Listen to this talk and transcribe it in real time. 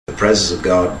presence of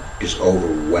God just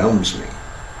overwhelms me.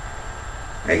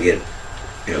 I get,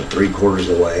 3/4 of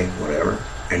the way, whatever,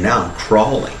 and now I'm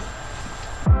crawling.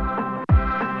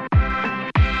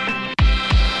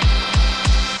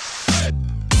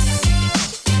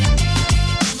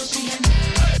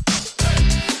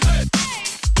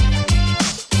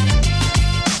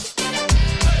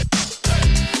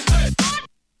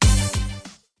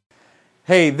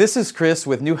 Hey, this is Chris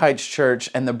with New Heights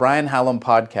Church and the Brian Hallam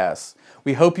Podcast.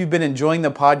 We hope you've been enjoying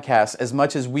the podcast as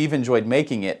much as we've enjoyed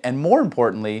making it, and more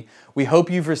importantly, we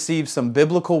hope you've received some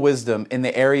biblical wisdom in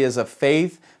the areas of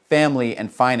faith, family,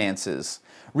 and finances.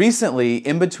 Recently,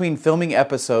 in between filming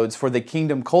episodes for the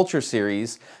Kingdom Culture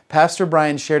series, Pastor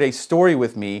Brian shared a story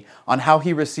with me on how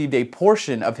he received a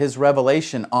portion of his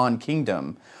revelation on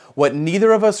kingdom. What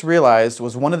neither of us realized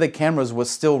was one of the cameras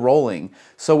was still rolling.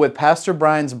 So with Pastor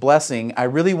Brian's blessing, I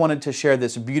really wanted to share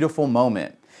this beautiful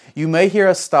moment. You may hear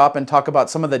us stop and talk about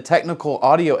some of the technical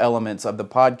audio elements of the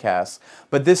podcast,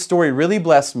 but this story really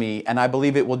blessed me, and I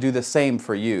believe it will do the same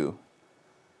for you.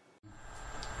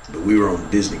 But we were on a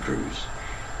Disney cruise,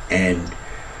 and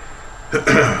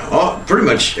pretty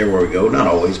much everywhere we go, not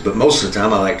always, but most of the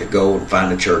time I like to go and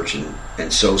find a church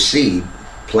and sow seed,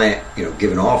 plant,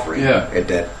 give an offering at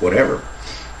that whatever.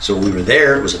 So we were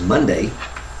there, it was a Monday,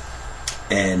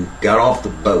 and got off the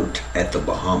boat at the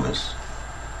Bahamas,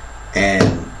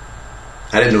 and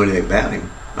I didn't know anything about him.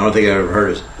 I don't think I ever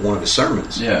heard one of his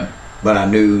sermons. Yeah. But I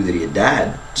knew that he had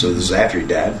died, so this was after he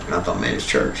died, and I thought, man, his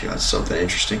church, that's something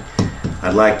interesting.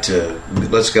 I'd like to,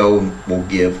 let's go, we'll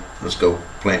give, let's go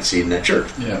plant seed in that church.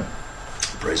 Yeah.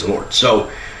 Praise the Lord. So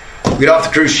we get off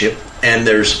the cruise ship, and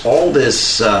there's all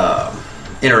this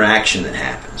interaction that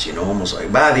happens, almost like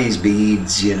buy these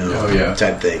beads,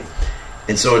 type thing.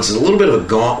 And so it's a little bit of a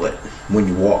gauntlet when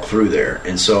you walk through there.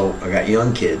 And so I got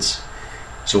young kids,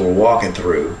 so we're walking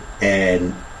through,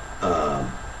 and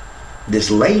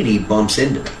this lady bumps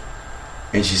into me,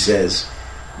 and she says,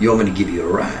 "You want me to give you a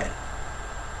ride?"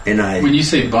 And when you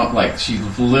say bump, like she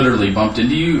literally bumped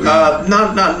into you? Not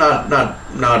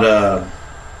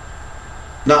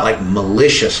like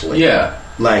maliciously. Yeah.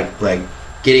 Like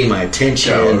getting my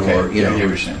attention, or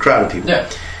crowd of people. Yeah.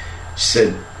 She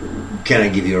said, "Can I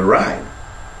give you a ride?"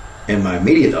 And my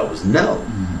immediate thought was no,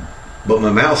 but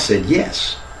my mouth said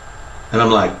yes, and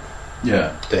I'm like,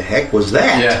 "Yeah, the heck was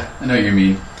that?" Yeah, I know what you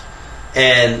mean.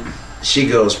 And she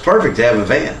goes, "Perfect to have a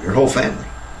van, your whole family,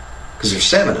 because there's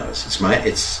 7 of us. It's my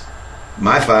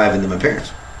 5 and then my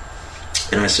parents."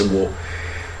 And I said, "Well,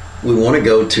 we want to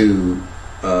go to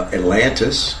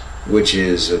Atlantis, which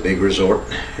is a big resort.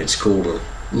 It's cool to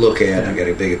look at. I got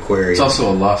a big aquarium. It's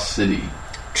also a lost city."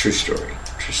 True story.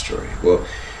 Well,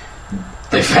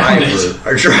 our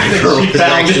driver was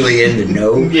actually in the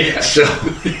know. Yeah. So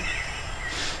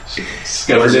she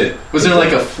discovered it. Was there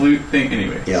like a flute thing?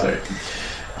 Anyway, yeah. Sorry.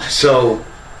 So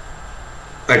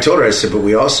I told her, I said, I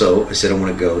want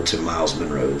to go to Miles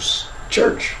Monroe's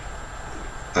church.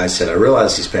 I said, I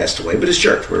realize he's passed away, but his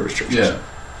church, wherever his church is.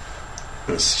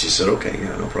 And she said, okay,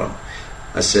 yeah, no problem.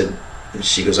 I said, and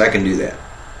she goes, I can do that.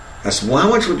 I said, well, how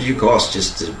much would you cost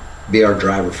just to be our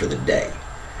driver for the day?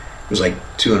 It was like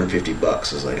 $250.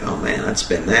 I was like, oh man, I'd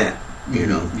spend that,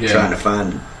 trying to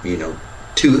find,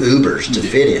 2 Ubers to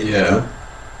fit in,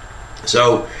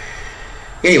 So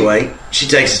anyway, she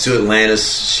takes us to Atlantis.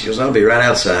 She goes, I'll be right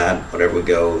outside, whatever we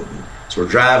go. So we're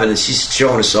driving, and she's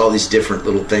showing us all these different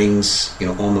little things,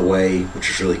 on the way, which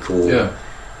is really cool. Yeah.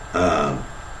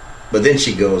 But then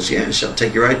she goes, yeah, she'll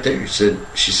take you right there.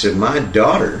 She said, my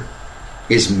daughter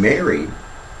is married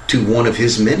to one of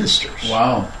his ministers.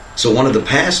 Wow. So one of the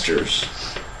pastors,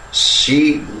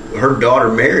 her daughter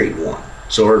married one.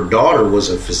 So her daughter was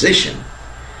a physician,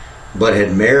 but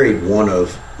had married one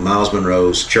of Miles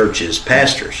Monroe's church's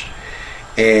pastors.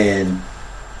 And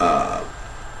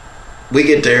we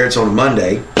get there, it's on a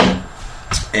Monday,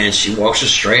 and she walks us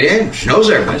straight in. She knows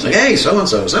everybody. She's like, hey,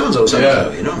 so-and-so, so-and-so,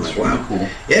 so-and-so. I'm like, wow. Really cool.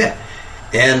 Yeah.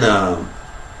 And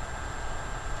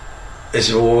they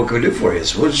said, well, what can we do for you? I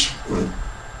said, we'll just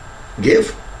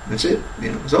give. That's it.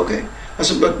 It's okay. I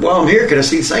said, but while I'm here, can I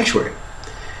see the sanctuary?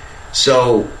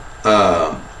 So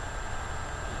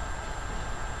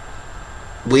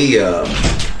we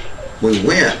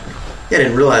went. Yeah, I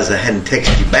didn't realize I hadn't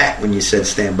texted you back when you said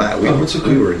stand by. We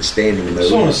were in standing mode. I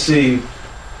just want to see,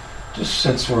 just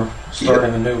since we're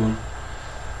starting a new one,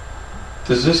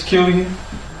 does this kill you?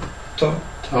 Talk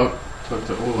to.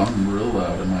 Oh, I'm real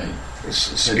loud in my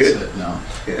it's good now.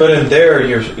 Yeah. But in there,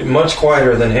 you're much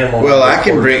quieter than him. Well, I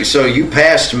can bring. So you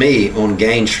passed me on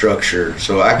gain structure,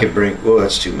 so I could bring. Well,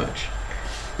 that's too much.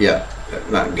 Yeah,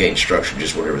 not gain structure,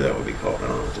 just whatever that would be called. I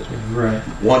don't know what this means. Right.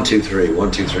 1, 2, 3.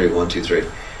 1, 2, 3. 1, 2, 3.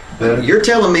 Better. You're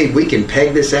telling me we can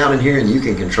peg this out in here and you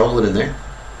can control it in there?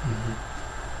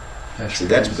 See,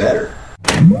 that's better.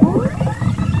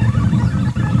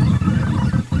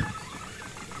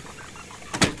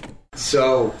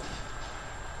 So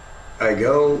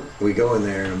we go in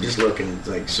there, and I'm just looking,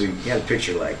 like, so you got a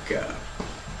picture like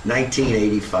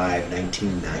 1985,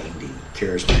 1990,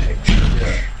 charismatic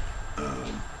church,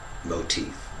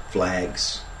 motif,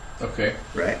 flags. Okay.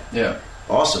 Right? Yeah.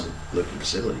 Awesome looking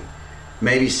facility.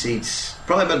 Maybe seats,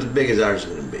 probably about as big as ours is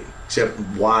going to be, except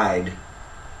wide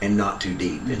and not too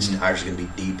deep. Mm-hmm. Ours is going to be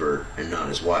deeper and not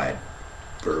as wide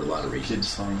for a lot of reasons.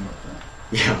 Kids talking about that.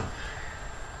 Yeah.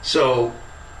 So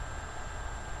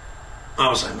I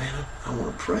was like, man, I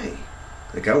want to pray.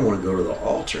 Like, I want to go to the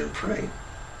altar and pray.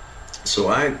 So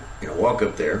I, walk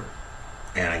up there,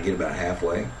 and I get about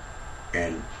halfway,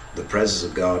 and the presence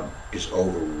of God just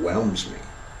overwhelms me.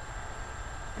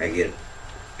 I get,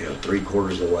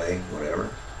 3/4 of the way, whatever,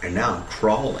 and now I'm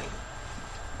crawling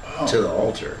to the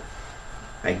altar.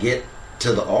 I get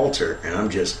to the altar, and I'm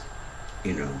just,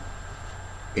 in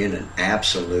an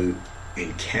absolute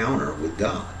encounter with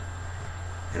God.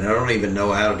 And I don't even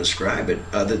know how to describe it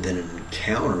other than an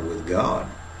encounter with God.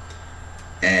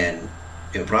 And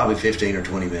probably 15 or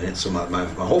 20 minutes. So my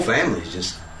whole family is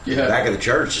just in the back of the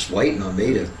church, just waiting on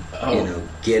me to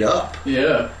get up.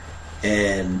 Yeah.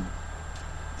 And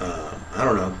I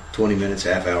don't know, 20 minutes,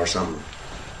 half hour, something.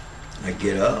 I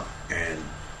get up, and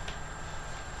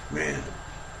man,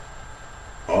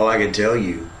 all I could tell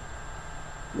you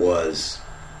was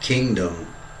kingdom,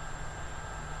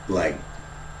 like,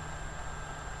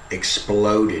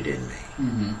 exploded in me.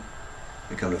 Mm-hmm.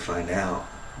 I come to find out,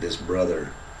 this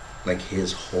brother, like,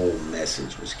 his whole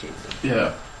message was kingdom.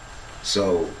 Yeah.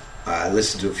 So I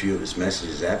listened to a few of his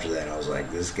messages after that. I was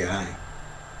like, this guy,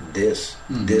 this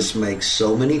makes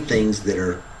so many things that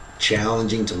are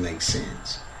challenging to make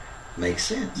sense.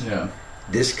 Yeah.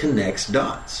 This connects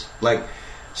dots. Like,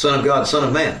 Son of God, Son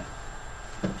of Man.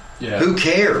 Yeah. Who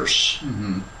cares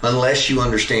unless you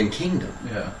understand kingdom?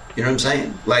 Yeah. You know what I'm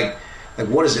saying? Like,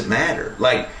 what does it matter?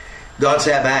 Like, God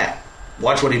sat back.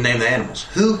 Watch what he named the animals.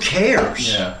 Who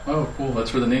cares? Yeah. Oh, cool.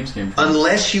 That's where the names came from.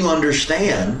 Unless you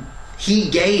understand, he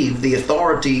gave the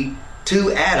authority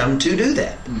to Adam to do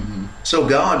that. Mm-hmm. So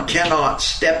God cannot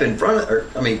step in front of, or,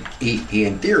 I mean, he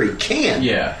in theory can.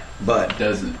 Yeah. But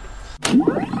doesn't.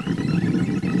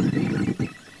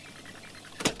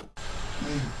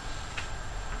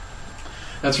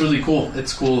 That's really cool.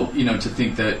 It's cool, to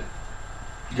think that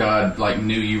God, like,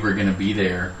 knew you were going to be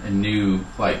there and knew,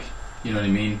 like, you know what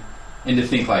I mean? And to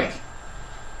think, like,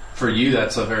 for you,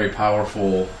 that's a very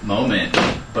powerful moment.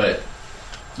 But,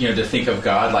 to think of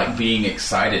God, like, being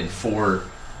excited for,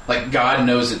 like, God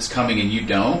knows it's coming and you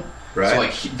don't. Right. So,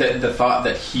 like, the thought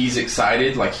that he's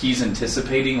excited, like, he's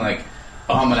anticipating, like,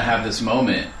 oh, I'm going to have this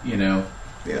moment, Yeah.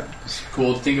 It's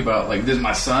cool to think about, like, this is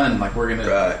my son, like, we're going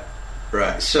to...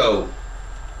 Right. So,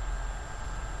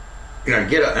 I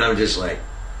get up and I'm just like,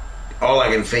 all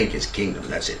I can think is kingdom.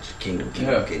 That's it. Kingdom.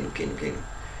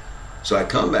 So I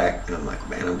come back and I'm like,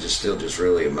 man, I'm still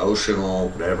really emotional,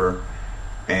 whatever.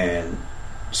 And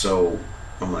so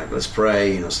I'm like, let's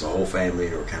pray. It's the whole family,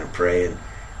 we're kind of praying.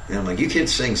 And I'm like, you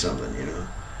kids sing something,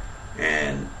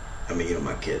 And I mean,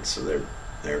 my kids, so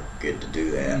they're good to do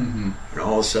that. Mm-hmm. And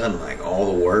all of a sudden, like, all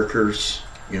the workers,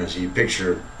 so you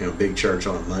picture, big church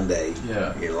on a Monday.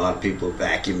 Yeah. A lot of people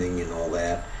vacuuming and all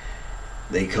that.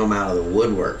 They come out of the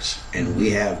woodworks, and we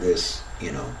have this, I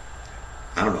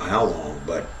don't know how long,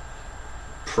 but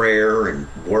prayer and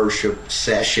worship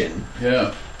session.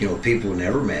 Yeah. People who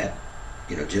never met,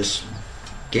 just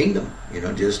kingdom,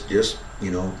 just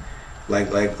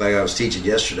like I was teaching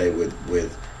yesterday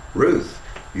with Ruth,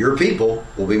 your people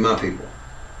will be my people.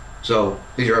 So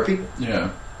these are our people.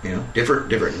 Yeah.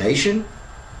 Different nation,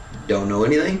 don't know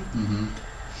anything. Mm-hmm.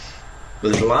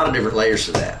 But there's a lot of different layers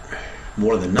to that.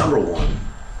 One of the number one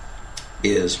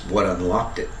is what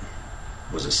unlocked it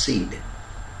was a seed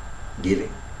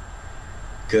giving.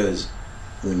 Because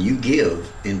when you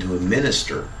give into a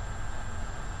minister,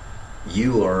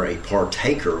 you are a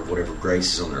partaker of whatever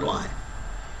grace is on their life.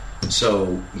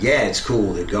 So, yeah, it's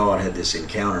cool that God had this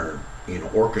encounter,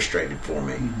 orchestrated for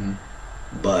me. Mm-hmm.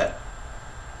 But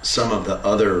some of the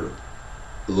other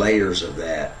layers of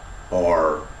that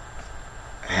are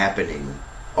happening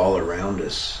all around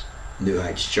us. New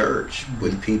Heights Church,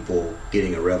 with people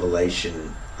getting a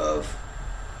revelation of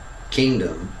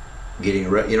kingdom, getting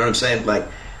you know what I'm saying? Like,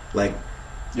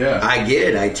 yeah, I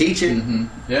get it, I teach it,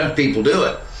 yeah, people do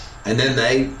it, and then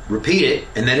they repeat it,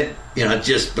 and then it, it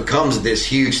just becomes this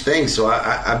huge thing. So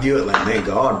I view it like, man,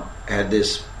 God had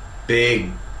this big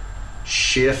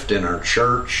shift in our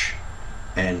church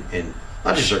and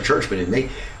not just our church, but in me.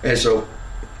 And so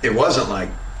it wasn't like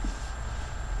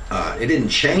it didn't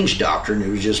change doctrine; it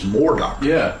was just more doctrine.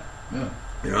 Yeah.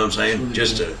 You know what I'm saying? Really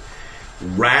Just cool. a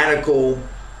radical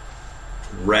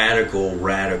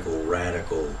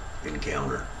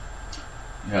encounter.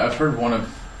 Yeah, I've heard one of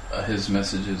his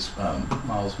messages,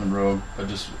 Miles Monroe. I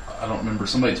don't remember.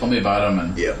 Somebody told me about him,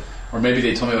 and or maybe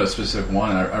they told me about a specific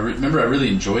one. I remember I really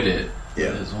enjoyed it.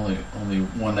 Yeah, it's only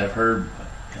one that I've heard.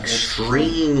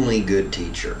 Extremely good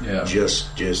teacher. Yeah,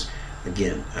 just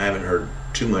again, I haven't heard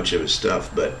too much of his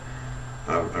stuff, but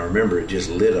I remember it just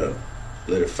lit a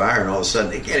fire, and all of a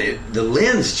sudden, again, the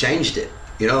lens changed it.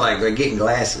 You know, like getting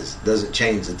glasses doesn't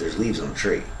change that there's leaves on a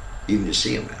tree. You can just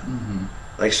see them now. Mm-hmm.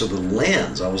 Like, so the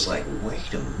lens, I was like,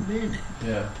 wait a minute.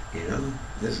 Yeah. You know,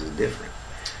 this is different.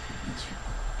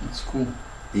 It's cool.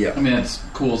 Yeah. I mean, it's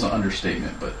cool as an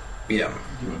understatement, but yeah,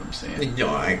 you know what I'm saying. No,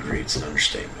 I agree. It's an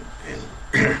understatement,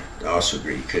 and I also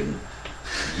agree you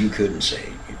couldn't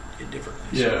say it differently.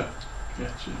 Yeah.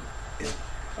 Gotcha. Yeah.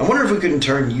 I wonder if we couldn't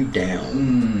turn you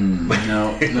down.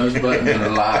 No, those buttons are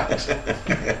locked.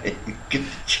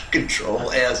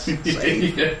 Control S.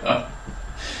 Yeah.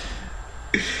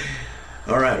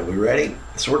 All right, are we ready?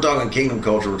 So we're talking kingdom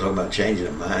culture. We're talking about changing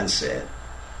a mindset.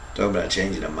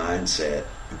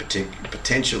 And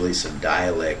potentially some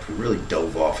dialect. We really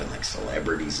dove off in like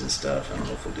celebrities and stuff. I don't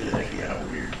know if we'll do that again. Got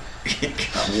weird. It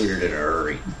got weird in a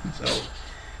hurry. So,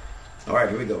 all right,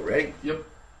 here we go. Ready? Yep.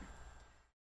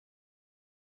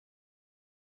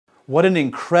 What an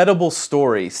incredible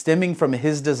story stemming from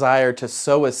his desire to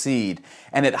sow a seed,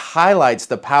 and it highlights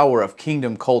the power of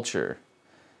kingdom culture.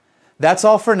 That's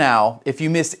all for now. If you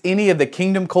missed any of the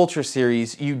Kingdom Culture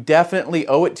series, you definitely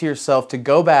owe it to yourself to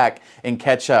go back and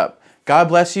catch up. God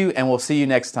bless you, and we'll see you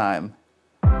next time.